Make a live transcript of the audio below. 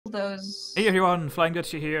those. Hey everyone,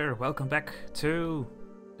 FlyingDutchy here. Welcome back to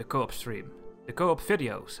the co-op stream, the co-op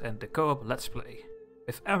videos, and the co-op let's play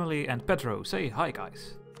with Amelie and Pedro. Say hi,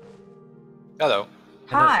 guys. Hello.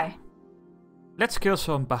 Hi. Let's kill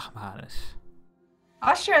some Bahmanes.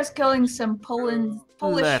 Austria is killing some Polish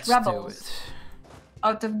Let's rebels do it.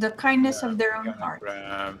 out of the kindness of their own heart.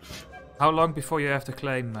 How long before you have to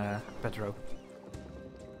claim, Pedro?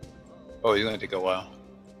 Oh, it's gonna take a while.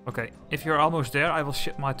 Okay, if you're almost there, I will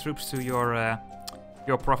ship my troops to your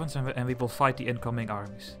province, and we will fight the incoming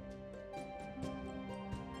armies.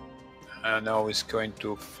 I know it's going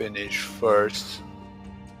to finish first.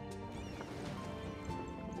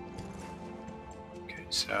 Okay,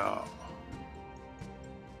 so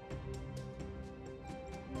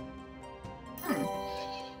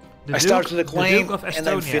The I started the Duke claim of and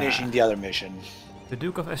I'm Estonia. finishing the other mission. The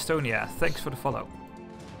Duke of Estonia, thanks for the follow.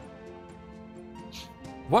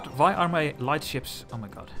 What? Why are my light ships? Oh my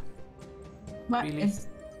god. What Really? is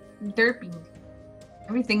derping?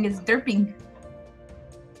 Everything is derping.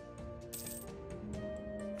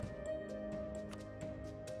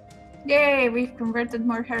 Yay, we've converted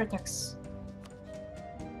more heretics.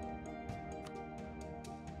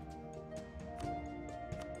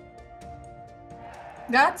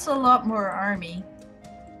 That's a lot more army.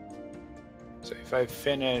 So if I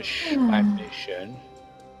finish my mission,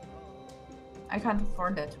 I can't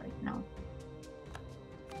afford it right now.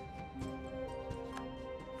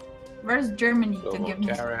 Where's Germany to global give me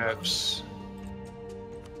tariffs.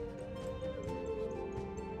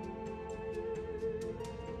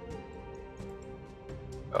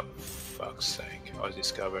 Oh, fuck's sake, I was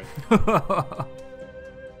discovered.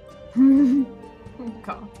 Oh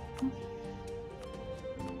god.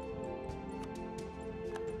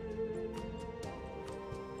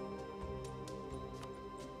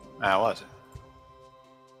 Ah, was it?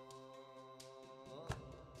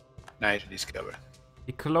 Nice discovered.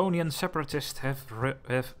 The colonial separatists have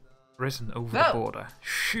risen over the Oh. border. I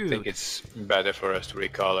Shoot. think it's better for us to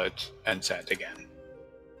recall it and send again.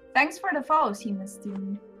 Thanks for the follow, Seamus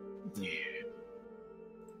Dude. Yeah.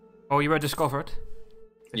 Oh, you were discovered?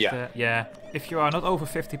 Yeah. Yeah. If you are not over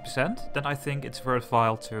 50%, then I think it's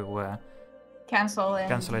worthwhile to Cancel and,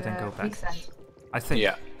 Cancel it and go back. resend. I think.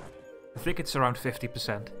 Yeah. I think it's around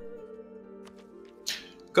 50%.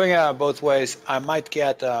 Going both ways, I might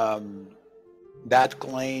get that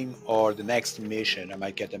claim or the next mission. I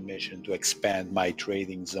might get a mission to expand my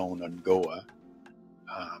trading zone on Goa.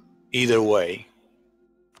 Either way,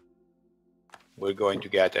 we're going to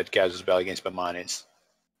get at Casus Belli against Bamanis.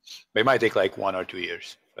 But it might take like 1 or 2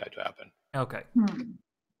 years for that to happen. Okay.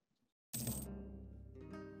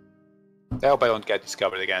 I hope I don't get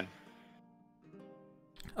discovered again.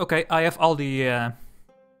 Okay, I have all the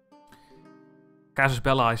Casus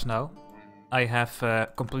Belli's now. I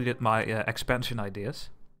have completed my expansion ideas.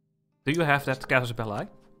 Do you have that Casus Belli?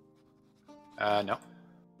 No.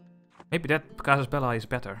 Maybe that Casus Belli is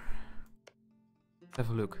better. Let's have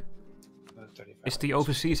a look. Is the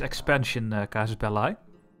overseas expansion Casus Belli?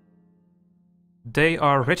 They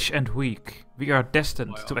are rich and weak. We are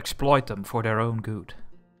destined to exploit them for their own good.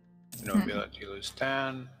 Nobility lose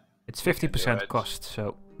 10. It's We can do 50% it. cost,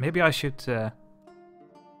 so maybe I should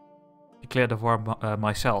declare the war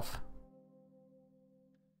myself.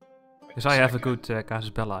 Because I have a good Casus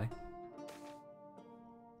Belli.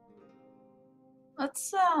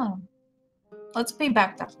 Let's pay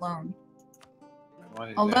back that loan. What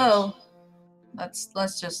is Although,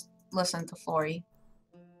 let's just listen to Flory.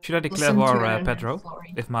 Should I declare Listen to war, it, Pedro,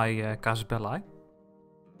 Flory. with my Casus Belli?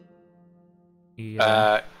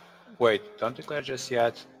 this? Wait, don't declare just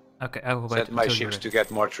yet. Okay, I will wait Set my until you're ships to ready.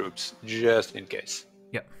 get more troops, just in case.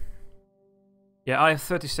 Yeah, I have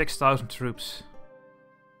 36,000 troops.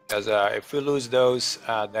 Because if we lose those,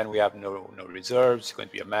 then we have no reserves. It's going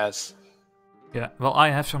to be a mess. Yeah, well, I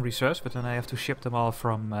have some reserves, but then I have to ship them all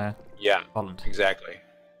from Yeah, Holland. exactly.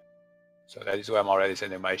 So that is why I'm already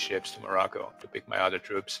sending my ships to Morocco to pick my other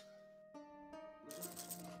troops.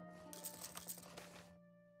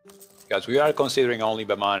 Because we are considering only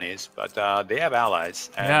Bamanis, but they have allies,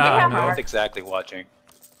 and Yeah, I we're know. not exactly watching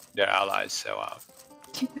their allies. So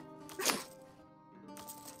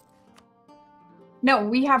No,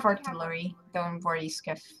 we have artillery. Don't worry,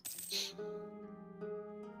 Skiff.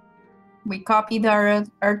 We copied our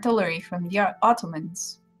artillery from the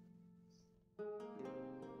Ottomans.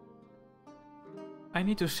 I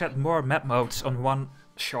need to set more map modes on one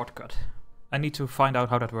shortcut. I need to find out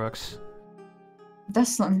how that works.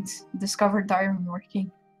 Desland discovered iron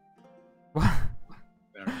working. where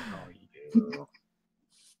are you?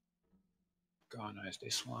 Ghana is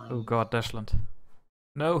this one. Oh god, Desland.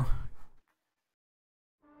 No.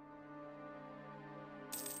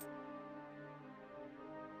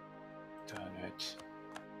 Done it.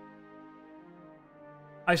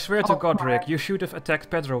 I swear to Oh, God, Rick, crap. you should have attacked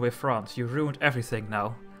Pedro with France. You ruined everything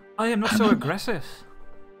now. I am not so aggressive.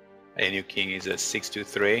 A new king is a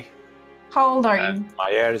 623. How old are And you?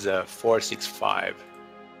 my heir is a 465.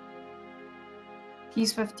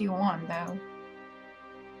 He's 51 though.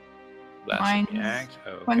 Blasphemy Mine's Act.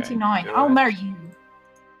 Okay. 29. do I'll it. marry you.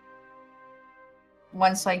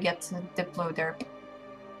 Once I get to Diplo there.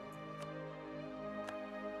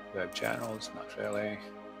 Web channels, not really.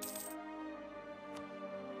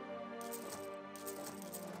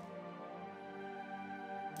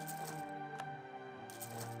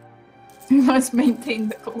 You must maintain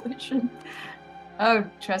the coalition. Oh,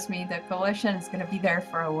 trust me, the coalition is gonna be there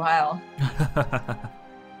for a while.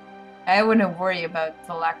 I wouldn't worry about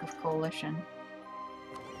the lack of coalition.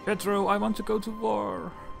 Pedro, I want to go to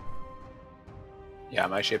war. Yeah,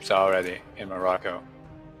 my ships are already in Morocco.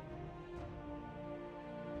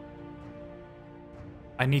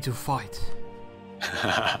 I need to fight.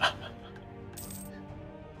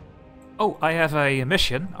 Oh, I have a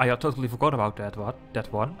mission. I totally forgot about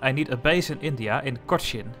that one. I need a base in India, in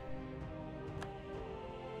Cochin.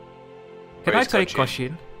 Can Where I is take Cochin?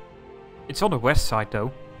 Cochin? It's on the west side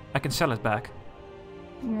though. I can sell it back.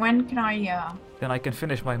 When can I, Then I can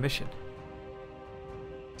finish my mission.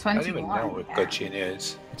 I don't 21? even know what yeah. Cochin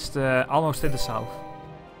is. It's almost in the south.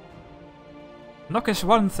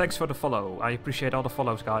 Nockis1, thanks for the follow. I appreciate all the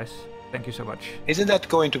follows, guys. Thank you so much. Isn't that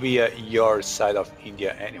going to be your side of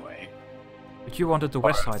India anyway? But you wanted the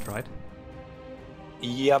west side, right?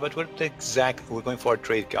 Yeah, but we're going for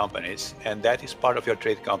trade companies, and that is part of your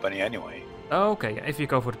trade company anyway. Okay, if you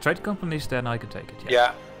go for the trade companies, then I can take it.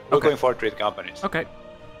 Yeah, we're Okay. going for trade companies. Okay.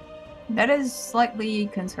 That is slightly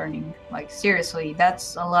concerning. Like, seriously,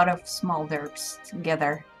 that's a lot of small derps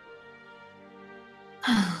together.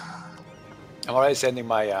 I'm already sending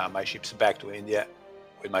my my ships back to India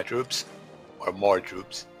with my troops, or more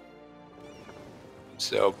troops.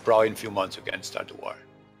 So probably in a few months we can start the war.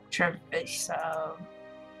 So...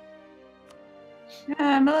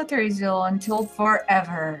 military zeal until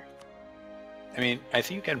forever. I mean, I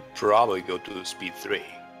think you can probably go to speed 3.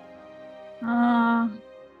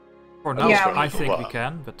 For now, Yeah, I we- think we Well.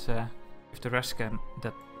 can, but if the rest can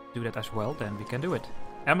do that as well, then we can do it.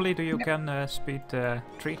 Emily, do you Yep. can speed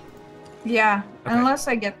 3? Yeah, Okay. unless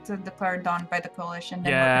I get declared on by the coalition,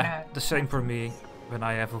 then we're Yeah, gonna... the same for me. When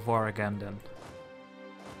I have a war again, then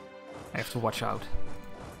I have to watch out.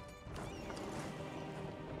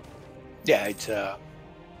 Yeah, it's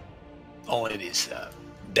only this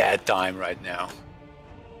bad time right now.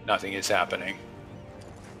 Nothing is happening.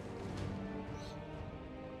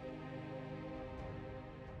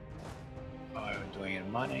 Oh, we're doing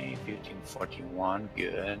in money, 1541,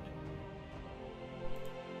 good.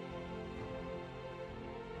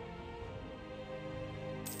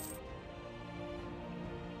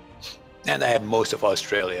 And I have most of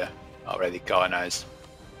Australia already colonized.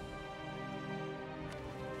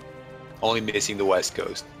 Only missing the west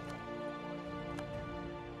coast.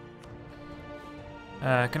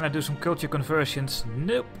 Can I do some culture conversions?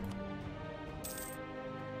 Nope.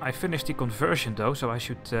 I finished the conversion though, so I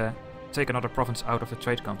should take another province out of the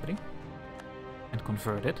trade company and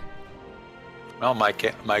convert it. Well, my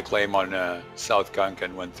claim on South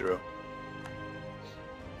Konkan went through.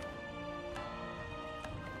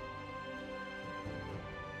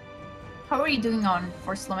 How are you doing on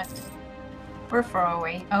Force Limit? We're far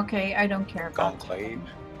away. Okay, I don't care about Conclave.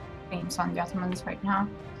 games on the Ottomans right now.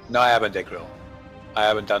 No, I haven't, Decryl. I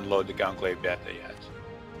haven't downloaded the Conclave beta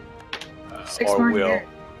yet. 6 or more will. years.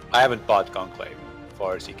 I haven't bought Conclave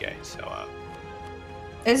for CK, so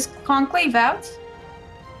Is Conclave out?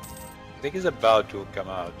 I think it's about to come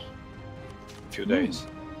out in a few days.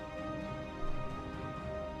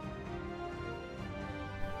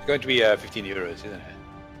 It's going to be 15 euros, isn't it?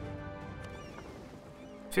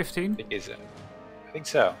 15? I think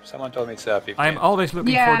so. Someone told me it's 15. I'm always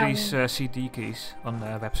looking Yeah. for these CD keys on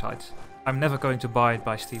websites. I'm never going to buy it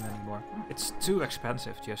by Steam anymore. It's too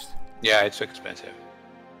expensive, just. Yeah, it's too expensive.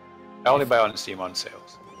 I only buy on Steam on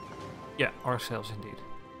sales. Yeah, or sales indeed.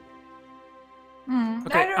 I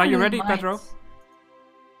Okay, don't are you really ready, mind Pedro?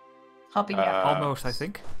 helping you out. Almost, I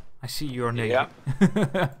think. I see your name. Yeah.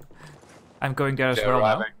 I'm going there as They're well now.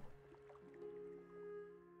 arriving.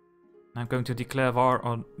 I'm going to declare war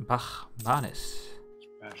on Bachmanis.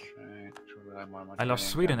 I lost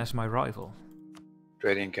Sweden as my rival.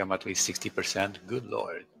 Trade income at least 60%. Good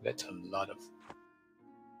lord, that's a lot of.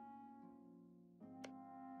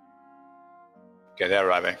 Okay, they're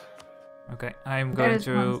arriving. Okay, I'm There going is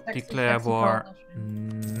one to sexy, declare sexy war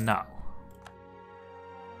coalition. now.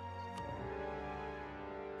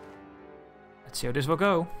 Let's see how this will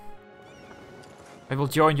go. I will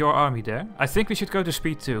join your army there. I think we should go to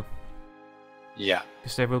speed 2. Yeah.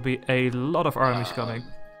 Because there will be a lot of armies coming.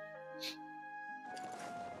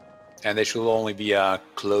 And they should only be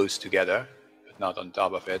close together, but not on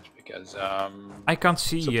top of it, because I can't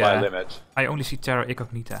see supply limit. I only see Terra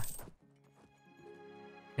Incognita.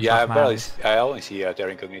 Yeah, I only see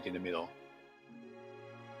Terra Incognita in the middle.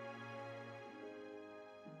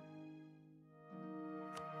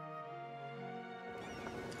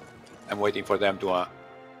 I'm waiting for them to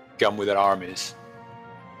come with their armies.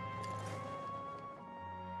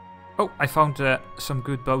 Oh, I found some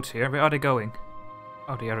good boats here. Where are they going?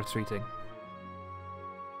 Oh, they are retreating.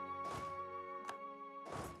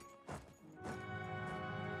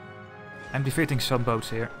 I'm defeating some boats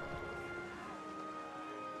here.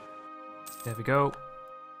 There we go.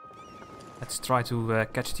 Let's try to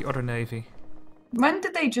catch the other navy. When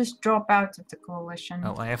did they just drop out of the coalition?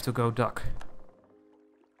 Oh, I have to go duck.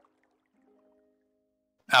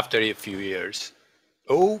 After a few years.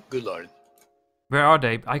 Oh, good lord. Where are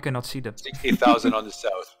they? I cannot see them. 60,000 on the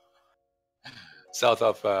south. South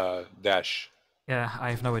of Dash. Yeah, I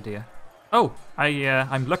have no idea. Oh,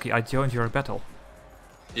 I'm lucky. I joined your battle.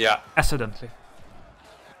 Yeah. Accidentally.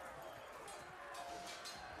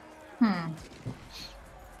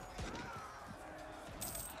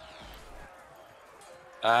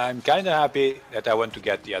 I'm kind of happy that I went to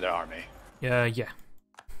get the other army. Yeah.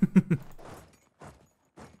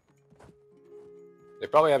 They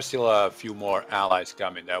probably have still a few more allies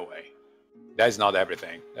coming that way. That is not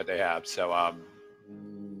everything that they have, so I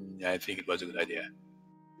think it was a good idea.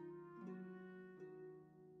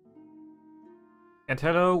 And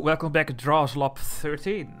hello, welcome back, Drawslop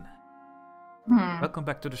 13. Welcome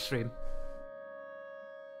back to the stream.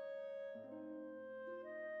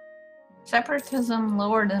 Separatism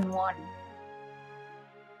lower than 1.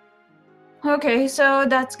 Okay, so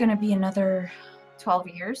that's gonna be another 12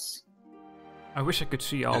 years. I wish I could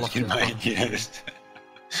see all of In them. 9 years.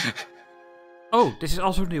 Oh, this is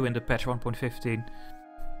also new in the patch 1.15.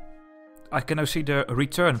 I can now see the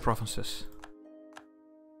return provinces.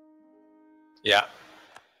 Yeah.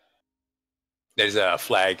 There's a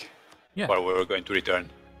flag Yeah. where we're going to return.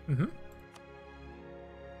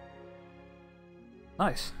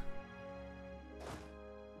 Nice.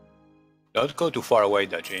 Don't go too far away,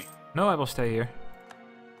 Dutchy. No, I will stay here.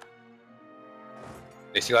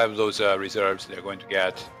 They still have those reserves they're going to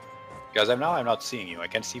get. Because I'm not seeing you. I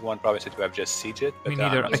can see one province that you have just sieged. But, Me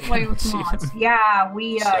neither. We I used to play can't with see mods. them. Yeah, we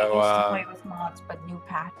used So, to play with mods, but new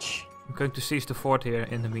patch. I'm going to seize the fort here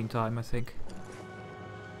in the meantime, I think.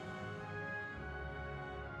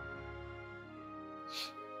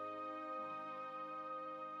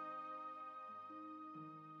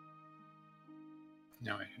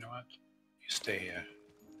 No, you know what? You stay here.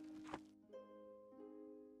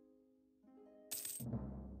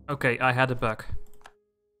 Okay, I had a bug.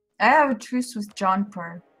 I have a truce with John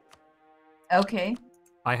Per. Okay.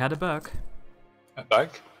 I had a bug. A bug?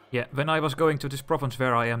 Yeah, when I was going to this province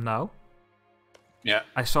where I am now, Yeah.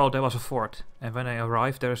 I saw there was a fort. And when I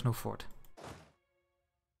arrived, there is no fort.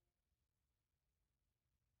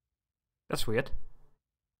 That's weird.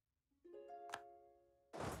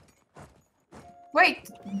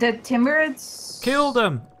 Wait, the Timurids... Kill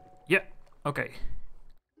them! Yeah, okay.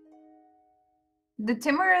 The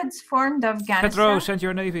Timurids formed Afghanistan. Pedro, send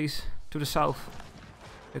your navies to the south.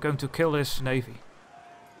 They're going to kill this navy.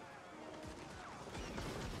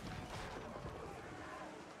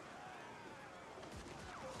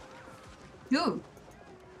 Ooh.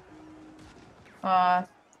 Hey,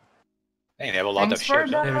 they have a lot of Thanks for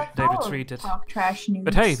ships. the They follow, retreated. Talk trash news.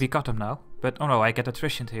 But hey, we got them now. But oh no, I get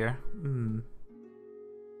attrition here.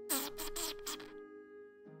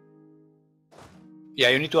 Yeah,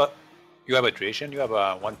 you need to. You have attrition. You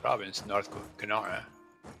have one province, North Canara.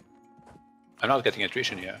 I'm not getting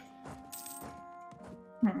attrition here.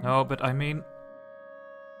 No, but I mean...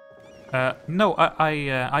 no,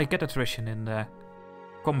 I get attrition in the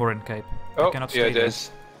Comorin Cape. I Oh, cannot yeah, stay there.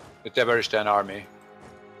 there's the Teveristan army.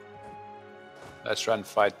 Let's try and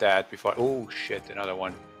fight that before. Oh shit, another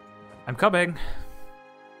one. I'm coming.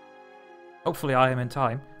 Hopefully I am in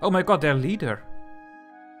time. Oh my god, their leader.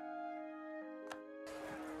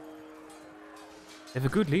 They have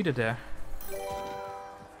a good leader there.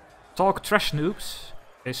 Talk Trash Noobs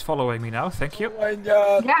is following me now, thank you. Oh my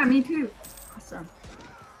god. Yeah, me too. Awesome.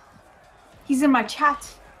 He's in my chat.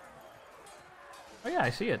 Oh yeah, I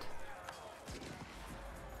see it.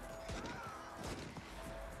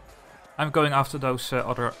 I'm going after those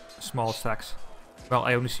other small stacks. Well,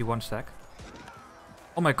 I only see one stack.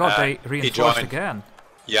 Oh my god, they he reinforced joined. again.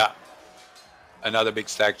 Yeah. Another big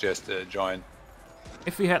stack just joined.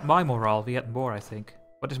 If we had my morale, we had more, I think.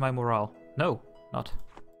 What is my morale? No, not.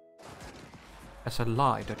 That's a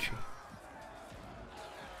lie, Dutchy.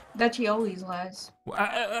 Dutchy always lies.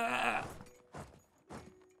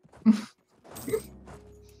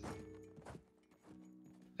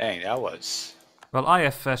 Dang, that was... Well, I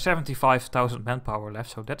have 75,000 manpower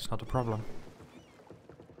left, so that's not a problem.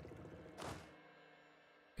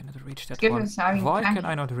 Cannot reach that one. Why can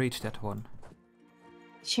I not reach that one?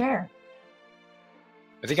 Sure.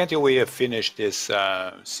 I think until we have finished this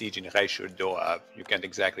siege in Rijsjordorp, you can't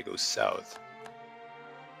exactly go south.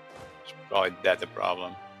 It's probably that the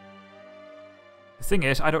problem. The thing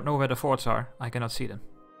is, I don't know where the forts are. I cannot see them.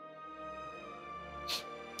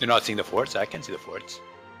 You're not seeing the forts? I can see the forts.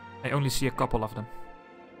 I only see a couple of them.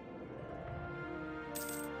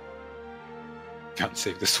 Can't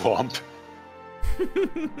save the swamp.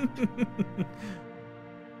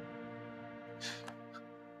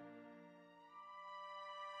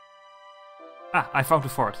 Ah, I found the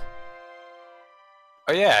fort.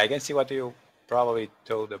 Oh yeah, I can see what you probably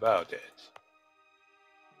told about it.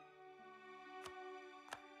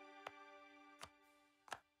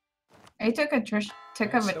 I took of so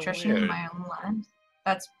attrition in weird. my own land.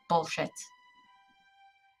 That's bullshit.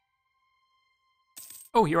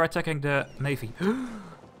 Oh, you're attacking the navy.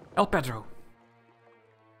 El Pedro.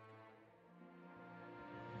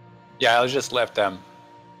 Yeah, I just left them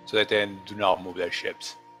so that they do not move their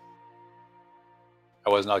ships. I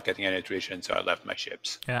was not getting any attrition, so I left my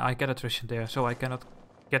ships. Yeah, I get attrition there, so I cannot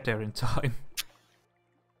get there in time.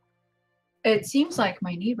 It seems like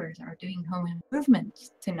my neighbors are doing home improvement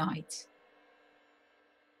tonight.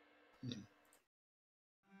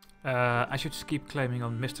 I should keep claiming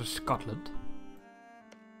on Mr. Scotland.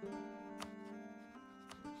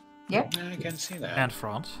 Yep. I can see that. And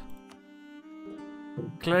France.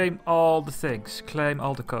 Claim all the things. Claim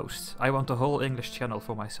all the coasts. I want the whole English Channel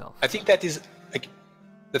for myself. I think that is like,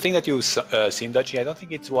 the thing that you've seen, Dutchy. I don't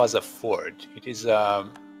think it was a fort. It is a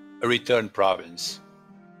return province.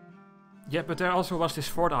 Yeah, but there also was this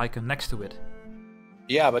fort icon next to it.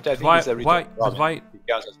 Yeah, but I think it's a return province. But why? It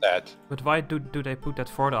counts as that. But why do they put that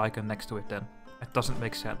fort icon next to it then? It doesn't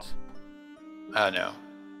make sense. I know.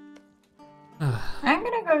 I'm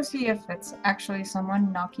gonna go see if it's actually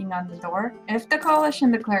someone knocking on the door. If the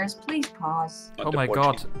coalition declares, please pause. Not Oh the my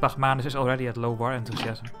Portuguese. god, Bachmanus is already at low war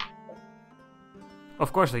enthusiasm.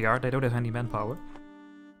 Of course they are, they don't have any manpower.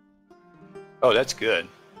 Oh, that's good.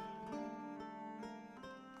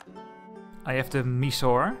 I have the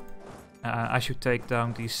Mysore. I should take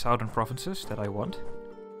down these southern provinces that I want.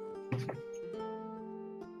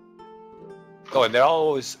 Oh, and they're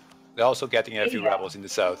also getting a few rebels in the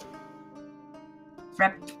south.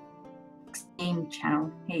 Rep game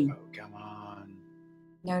channel. Hey. Oh, come on.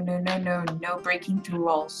 No breaking through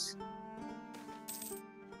walls.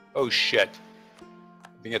 Oh shit.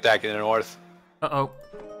 Being attacked in the north Uh-oh.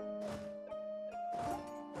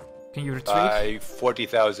 Can you retreat? by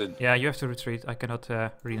 40,000. Yeah, you have to retreat. I cannot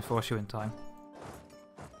reinforce you in time.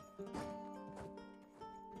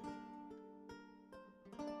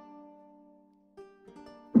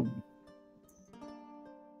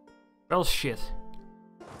 Well, shit.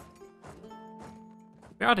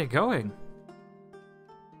 Where are they going?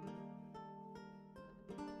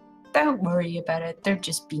 Don't worry about it. They're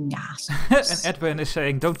just being And assholes. Edwin is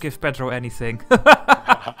saying, don't give Pedro anything.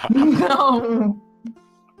 No.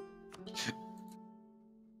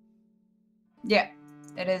 Yeah,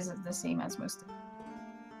 it is the same as most.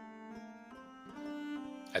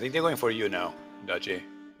 I think they're going for you now, Dutchy.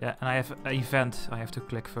 Yeah, and I have an event I have to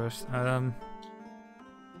click first.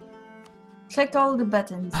 Click all the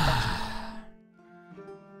buttons.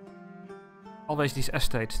 Always these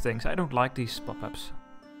estate things. I don't like these pop-ups.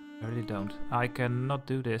 I really don't. I cannot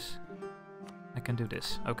do this. I can do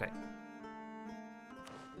this. Okay.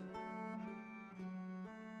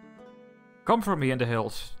 Come for me in the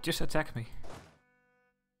hills. Just attack me.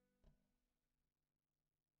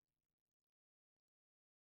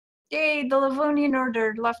 Yay, the Livonian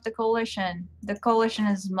Order left the coalition. The coalition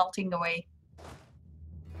is melting away.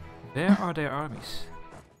 Where are their armies?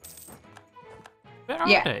 Where are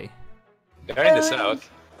Yeah. they? They're in the south,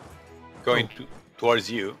 going towards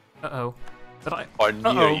you, Uh-oh. But I... or near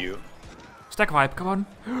Uh-oh. you. Stack wipe, come on.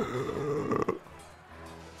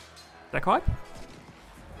 Stack wipe?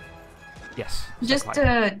 Yes. stack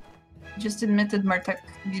wipe. Just admitted, Martek.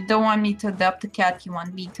 You don't want me to adopt a cat. You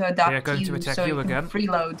want me to adopt They are going you to attack so you you can again.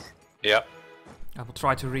 freeload. Yeah, I will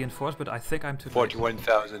try to reinforce, but I think I'm too late.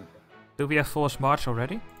 41,000. Do we have forced march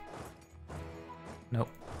already? No.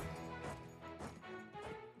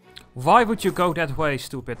 Why would you go that way,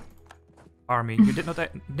 stupid? Army, you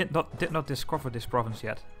did not discover this province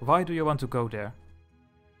yet. Why do you want to go there?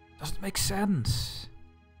 Doesn't make sense.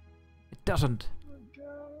 It doesn't.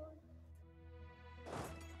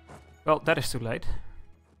 Well, that is too late.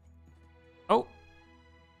 Oh,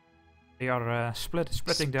 they are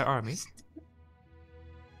splitting their army.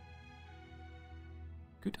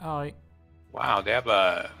 Good eye. Wow, they have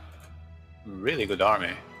a really good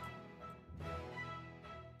army.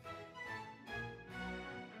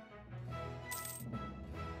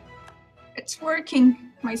 It's working.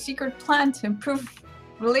 My secret plan to improve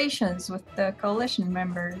relations with the coalition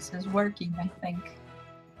members is working, I think.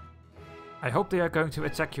 I hope they are going to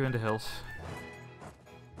attack you in the hills.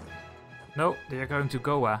 No, they are going to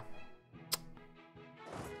Goa.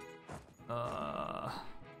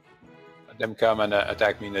 Let them come and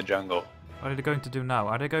attack me in the jungle. What are they going to do now?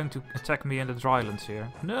 Are they going to attack me in the drylands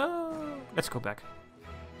here? No! Let's go back.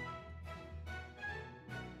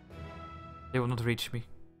 They will not reach me.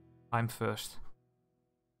 I'm first.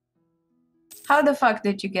 How the fuck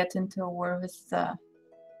did you get into a war with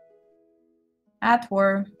at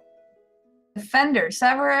war? Defender,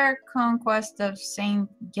 Severer conquest of Saint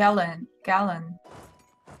Gallen.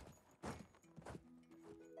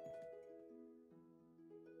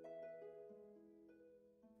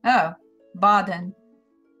 Oh, Baden.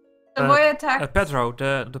 The boy attacked. Pedro,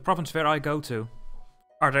 the province where I go to.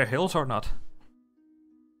 Are there hills or not?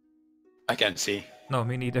 I can't see. No,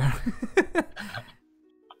 me neither.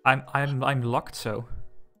 I'm locked, so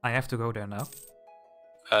I have to go there now.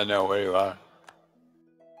 I know where you are.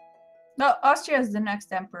 No, Austria is the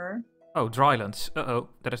next emperor. Oh, drylands. Uh-oh,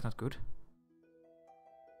 that is not good.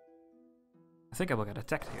 I think I will get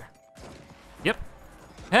attacked here. Yep.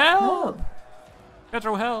 Help! Oh,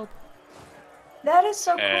 Pedro, help! that is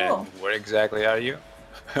so And cool. where exactly are you?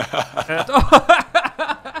 To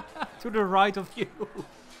the right of you.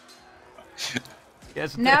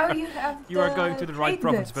 Yes. Now there. you have. You are going to the right trade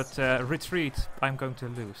province, bits. but retreat. I'm going to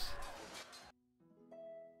lose.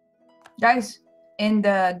 Guys, in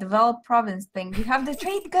the developed province thing, you have the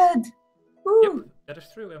trade good. Woo! Yep, that is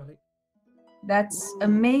true, Emily. That's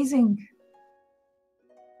amazing.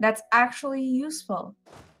 That's actually useful.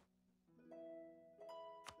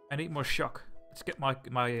 I need more shock. Let's get my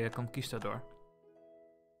conquistador.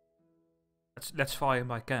 Let's fire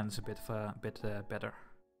my cannons a bit better.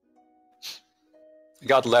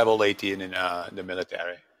 Got level 18 in the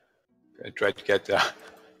military. I try to get. If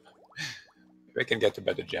I can get a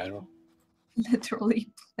better general.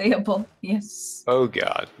 Literally playable, yes. Oh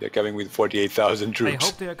god, they're coming with 48,000 troops. I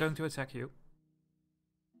hope they are going to attack you.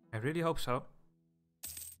 I really hope so.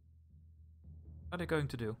 What are they going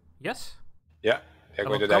to do? Yes? Yeah, they're I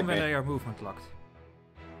going will to come attack when me. they are movement locked.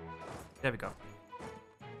 There we go.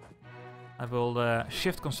 I will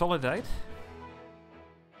shift consolidate.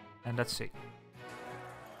 And let's see.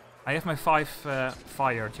 I have my 5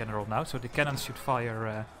 fire general now, so the cannons should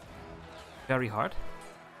fire very hard.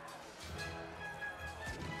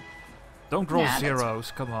 Don't roll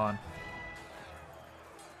zeros, come on.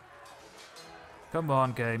 Come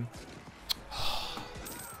on, game.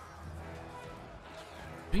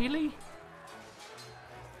 Really?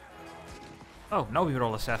 Oh, now we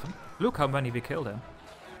roll a 7. Look how many we killed them.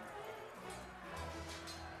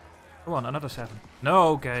 Come on, another 7.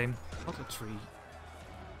 No, game. Not a 3.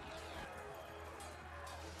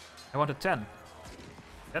 I want a 10.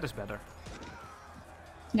 That is better.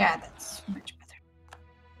 Yeah, that's much better.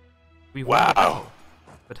 We won the battle. Wow!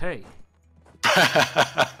 But hey,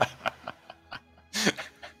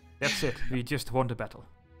 that's it. We just won the battle.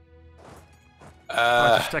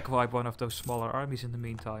 Try to stack wipe one of those smaller armies in the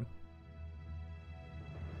meantime.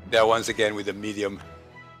 They're once again with a medium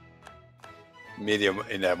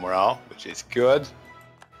in their morale, which is good.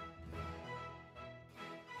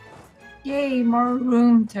 Yay, more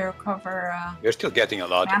room to recover. We're still getting a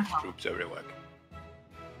lot of Manpower. troops everywhere.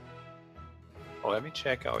 Oh, let me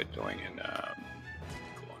check how it's doing in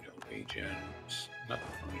colonial regions. Not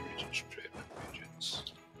colonial regions, strip regions.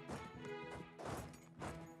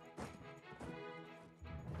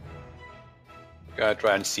 Gotta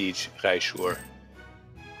try and siege Rijshur.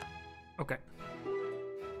 Okay.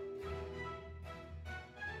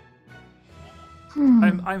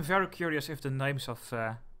 Hmm. I'm very curious if the names of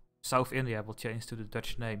South India will change to the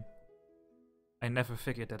Dutch name. I never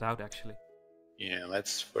figured that out actually. Yeah,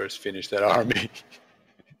 let's first finish that army.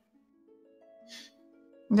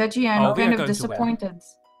 Dutchy, Oh, I'm we are kind of going to win. disappointed.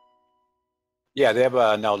 Yeah, they have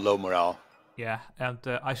now low morale. Yeah, and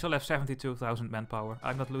I still have 72,000 manpower.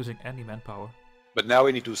 I'm not losing any manpower. But now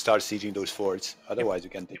we need to start sieging those forts, otherwise you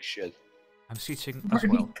can take shit. I'm sieging as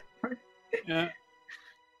well. Yeah.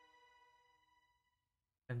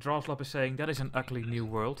 And Drawslop is saying, that is an ugly new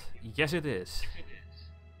world. Yes, it is.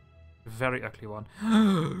 Very ugly one.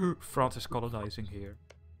 France is colonizing here.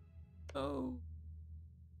 Oh.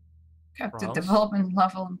 Up to France. development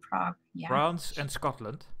level in Prague. Yeah. France and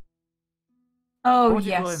Scotland. Oh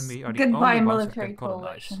Portugal yes. and me are the Goodbye, only ones that military can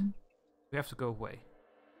colonize. coalition. We have to go away.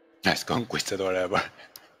 Nice conquistador ever.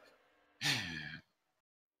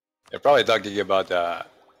 They're probably talking about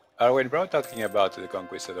are we probably talking about the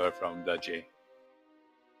conquistador from Duchy?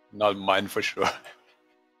 Not mine for sure. I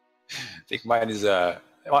think mine is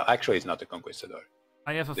well, actually it's not a conquistador.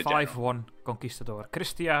 I have a The 5-1 conquistador.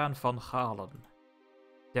 Christian van Galen.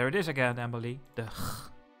 There it is again, Emily.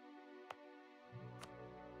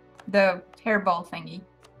 The hairball thingy.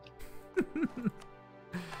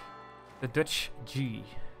 The Dutch G.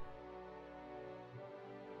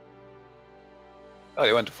 Oh,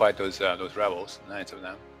 they want to fight those rebels. Nice of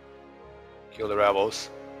them. Kill the rebels.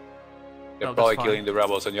 They're No, that's probably fine. killing the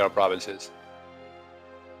rebels on your provinces.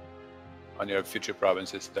 On your future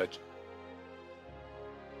provinces, Dutch.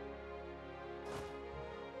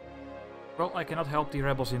 Well, I cannot help the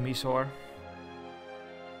rebels in Mysore.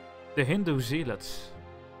 The Hindu zealots.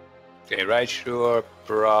 Okay, right, sure,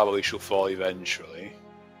 probably should fall eventually.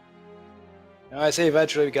 Now, I say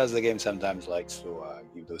eventually because the game sometimes likes to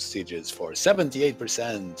give those sieges for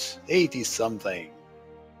 78%, 80 something.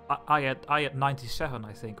 I had 97,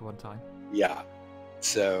 I think, one time. Yeah,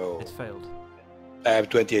 so It failed. I have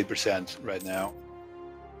 28% right now.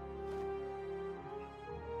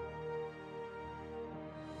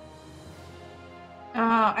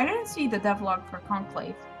 I didn't see the devlog for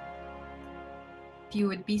Conclave. If you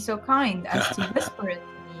would be so kind as to whisper it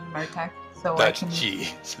to me, Martek, so I Dutch can...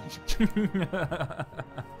 G. The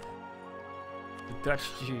Dutch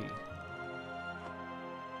G.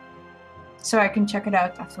 So I can check it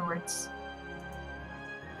out afterwards.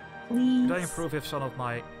 Please. Could I improve if some of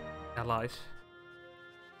my allies?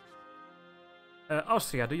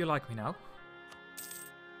 Austria, do you like me now?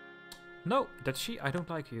 No, that's she. I don't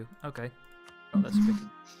like you. Okay. Oh, that's a pity.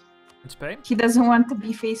 In Spain? He doesn't want to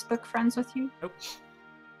be Facebook friends with you? Nope.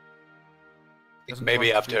 Doesn't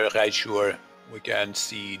Maybe want to after Raijur we can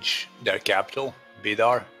siege their capital,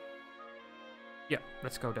 Bidar. Yeah,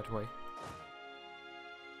 let's go that way.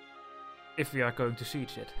 If we are going to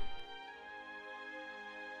siege it.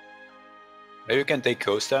 Maybe we can take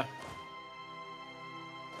Costa.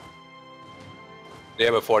 They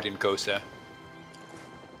have a fort in Costa.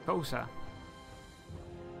 Cosa.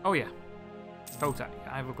 Oh yeah. Kota,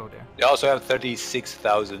 yeah, I will go there. They also have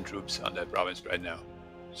 36,000 troops on that province right now.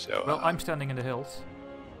 So Well, I'm standing in the hills.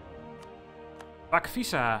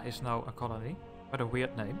 Bakvisa is now a colony. What a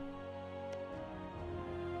weird name.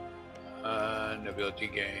 nobility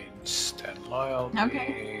gains 10 loyalty.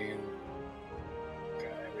 Okay.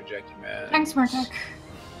 Okay, reject demands. Thanks, Martek.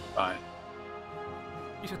 Fine.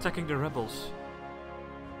 He's attacking the rebels.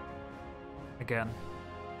 Again.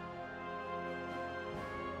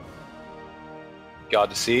 Got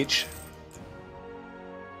the siege.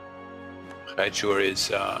 Raijur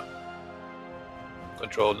is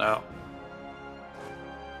controlled now.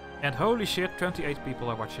 And holy shit, 28 people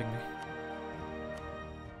are watching me.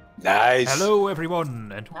 Nice. Hello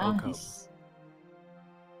everyone, and welcome. Nice.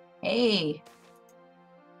 Hey.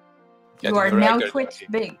 Getting You are the now record, Twitch Duchy.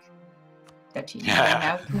 big. Duchy, you are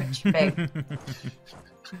now Twitch big.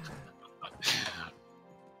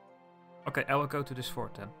 Okay, I will go to this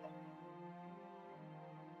fort then.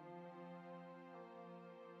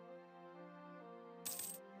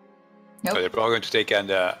 Nope. So they're probably going to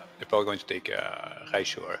take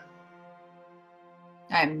Raijur.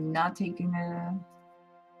 I'm not taking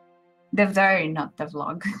the very not the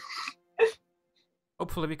vlog.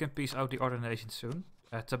 Hopefully we can piece out the other nations soon.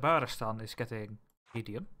 Tabaristan is getting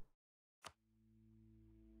medium.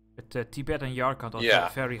 But Tibet and Yarkand are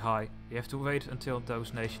very high. You have to wait until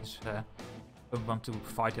those nations don't want to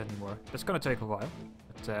fight anymore. That's gonna take a while.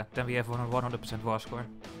 But then we have 100% war score.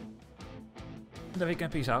 And then we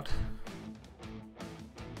can peace out.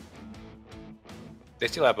 They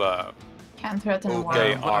still have a... Can't threaten war.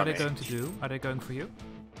 Okay, What are they army. going to do? Are they going for you?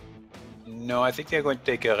 No, I think they're going to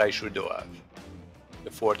take Raijur Doav. The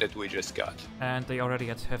fort that we just got. And they already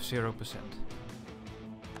have 0%.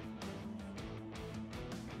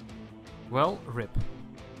 Well, rip.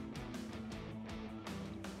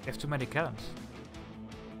 They have too many cannons.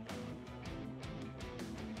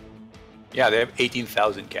 Yeah, they have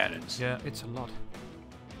 18,000 cannons. Yeah, it's a lot.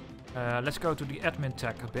 Let's go to the admin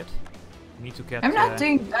tech a bit. We need to get I'm not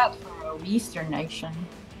doing that for an Eastern nation.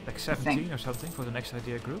 like 17 or something for the next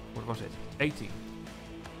idea group. What was it? 18.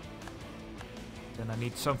 Then I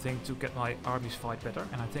need something to get my armies fight better,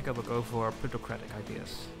 and I think I will go for plutocratic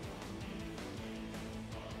ideas.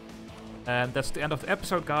 And that's the end of the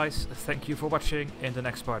episode, guys. Thank you for watching. In the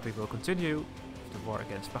next part we will continue the war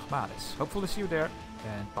against Pragmatis. Hopefully see you there,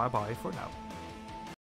 and bye bye for now.